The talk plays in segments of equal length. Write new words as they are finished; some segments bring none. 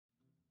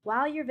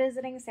While you're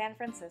visiting San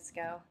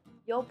Francisco,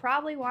 you'll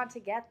probably want to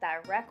get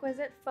that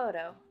requisite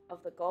photo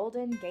of the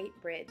Golden Gate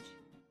Bridge.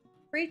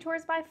 Free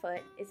Tours by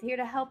Foot is here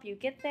to help you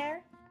get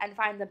there and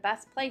find the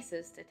best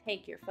places to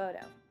take your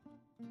photo.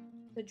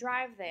 To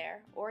drive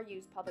there or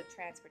use public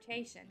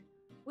transportation,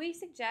 we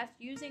suggest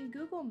using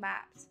Google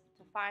Maps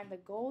to find the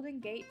Golden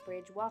Gate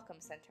Bridge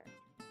Welcome Center.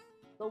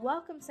 The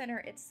Welcome Center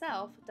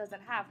itself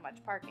doesn't have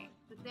much parking,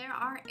 but there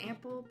are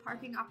ample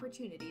parking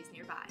opportunities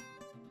nearby.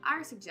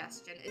 Our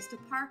suggestion is to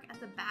park at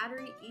the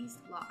Battery East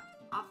lot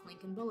off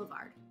Lincoln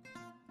Boulevard.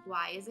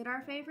 Why is it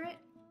our favorite?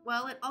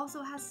 Well, it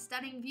also has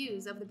stunning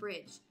views of the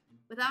bridge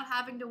without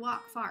having to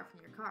walk far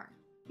from your car.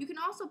 You can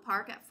also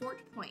park at Fort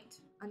Point,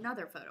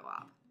 another photo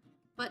op.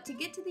 But to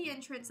get to the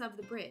entrance of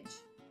the bridge,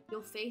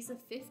 you'll face a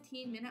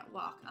 15-minute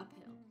walk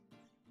uphill.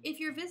 If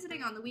you're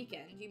visiting on the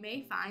weekend, you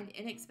may find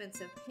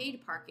inexpensive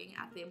paid parking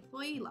at the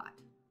employee lot,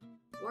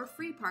 or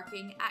free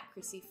parking at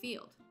Crissy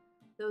Field,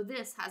 though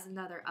this has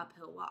another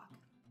uphill walk.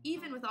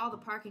 Even with all the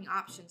parking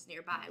options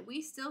nearby,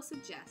 we still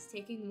suggest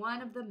taking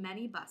one of the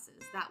many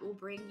buses that will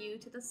bring you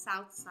to the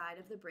south side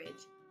of the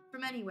bridge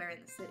from anywhere in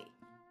the city.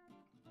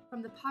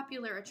 From the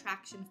popular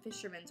attraction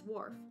Fisherman's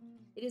Wharf,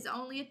 it is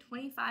only a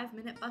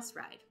 25-minute bus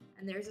ride,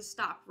 and there's a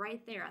stop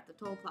right there at the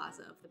toll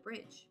plaza of the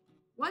bridge.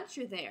 Once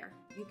you're there,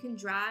 you can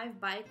drive,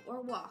 bike,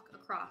 or walk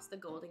across the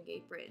Golden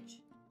Gate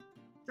Bridge.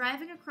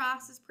 Driving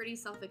across is pretty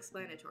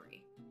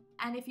self-explanatory,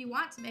 and if you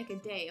want to make a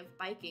day of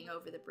biking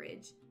over the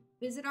bridge,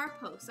 visit our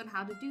post on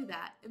how to do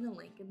that in the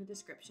link in the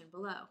description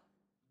below.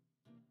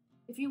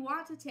 If you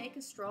want to take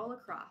a stroll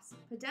across,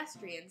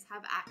 pedestrians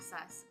have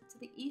access to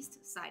the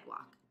East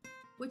Sidewalk,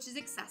 which is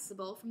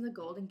accessible from the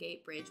Golden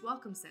Gate Bridge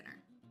Welcome Center.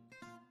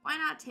 Why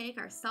not take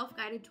our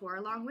self-guided tour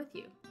along with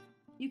you?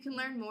 You can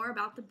learn more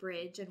about the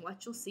bridge and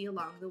what you'll see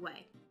along the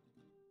way.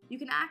 You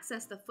can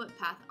access the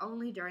footpath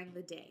only during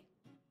the day.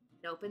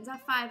 It opens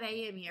at 5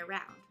 a.m.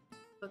 year-round,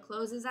 but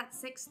closes at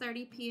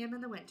 6:30 p.m.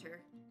 in the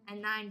winter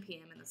and 9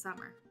 p.m. in the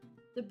summer.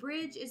 The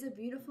bridge is a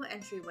beautiful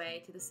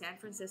entryway to the San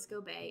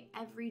Francisco Bay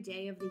every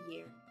day of the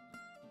year.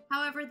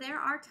 However, there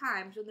are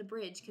times when the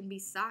bridge can be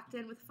socked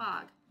in with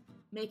fog,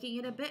 making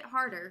it a bit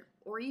harder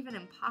or even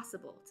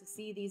impossible to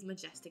see these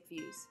majestic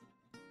views.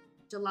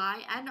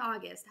 July and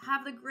August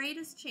have the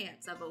greatest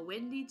chance of a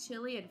windy,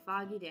 chilly, and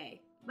foggy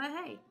day. But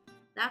hey,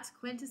 that's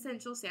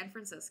quintessential San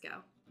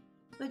Francisco.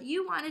 But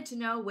you wanted to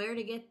know where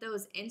to get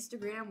those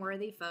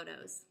Instagram-worthy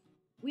photos.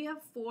 We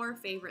have 4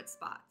 favorite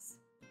spots.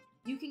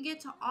 You can get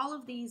to all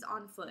of these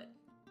on foot.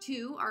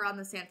 2 are on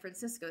the San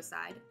Francisco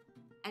side,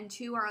 and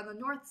 2 are on the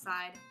north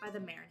side by the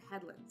Marin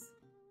Headlands.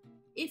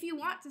 If you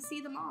want to see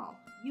them all,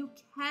 you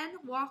can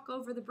walk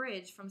over the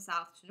bridge from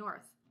south to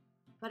north,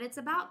 but it's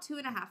about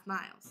 2.5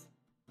 miles.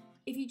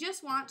 If you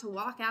just want to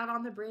walk out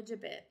on the bridge a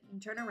bit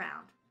and turn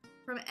around,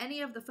 from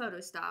any of the photo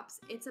stops,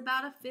 it's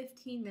about a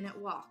 15-minute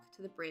walk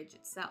to the bridge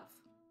itself.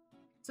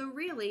 So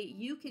really,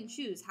 you can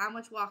choose how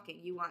much walking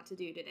you want to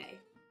do today.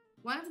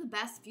 One of the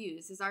best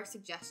views is our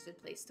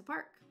suggested place to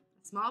park,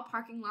 a small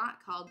parking lot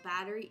called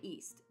Battery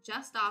East,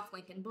 just off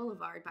Lincoln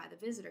Boulevard by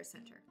the Visitor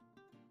Center.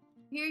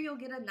 Here you'll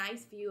get a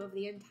nice view of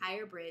the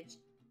entire bridge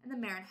and the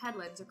Marin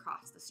Headlands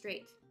across the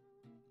strait.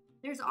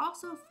 There's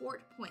also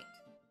Fort Point,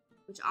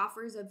 which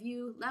offers a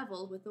view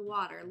level with the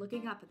water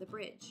looking up at the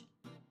bridge.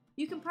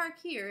 You can park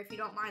here if you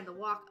don't mind the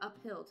walk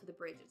uphill to the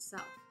bridge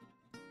itself.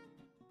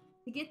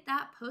 To get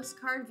that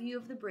postcard view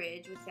of the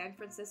bridge with San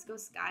Francisco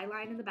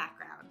skyline in the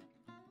background,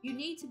 you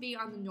need to be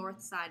on the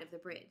north side of the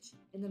bridge,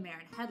 in the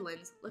Marin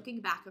Headlands, looking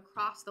back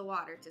across the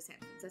water to San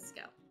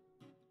Francisco.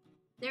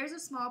 There's a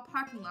small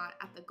parking lot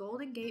at the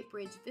Golden Gate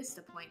Bridge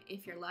Vista Point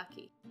if you're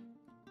lucky.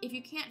 If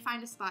you can't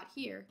find a spot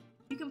here,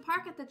 you can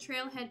park at the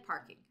trailhead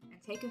parking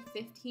and take a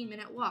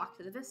 15-minute walk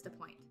to the Vista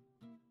Point.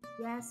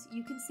 Yes,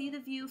 you can see the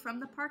view from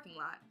the parking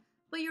lot,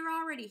 but you're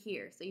already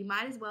here, so you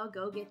might as well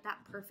go get that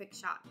perfect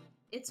shot.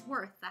 It's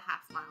worth the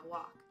half-mile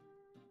walk.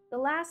 The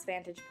last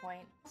vantage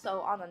point,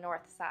 also on the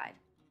north side.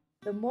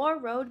 The Moore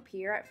Road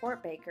Pier at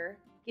Fort Baker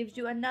gives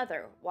you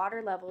another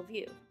water-level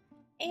view,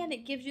 and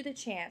it gives you the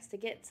chance to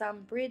get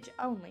some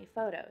bridge-only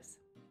photos.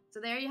 So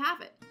there you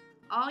have it,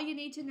 all you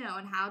need to know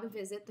on how to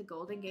visit the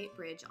Golden Gate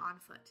Bridge on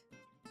foot.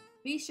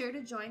 Be sure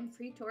to join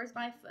Free Tours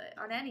by Foot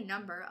on any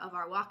number of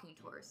our walking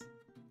tours,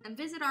 and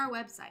visit our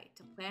website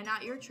to plan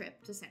out your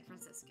trip to San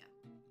Francisco.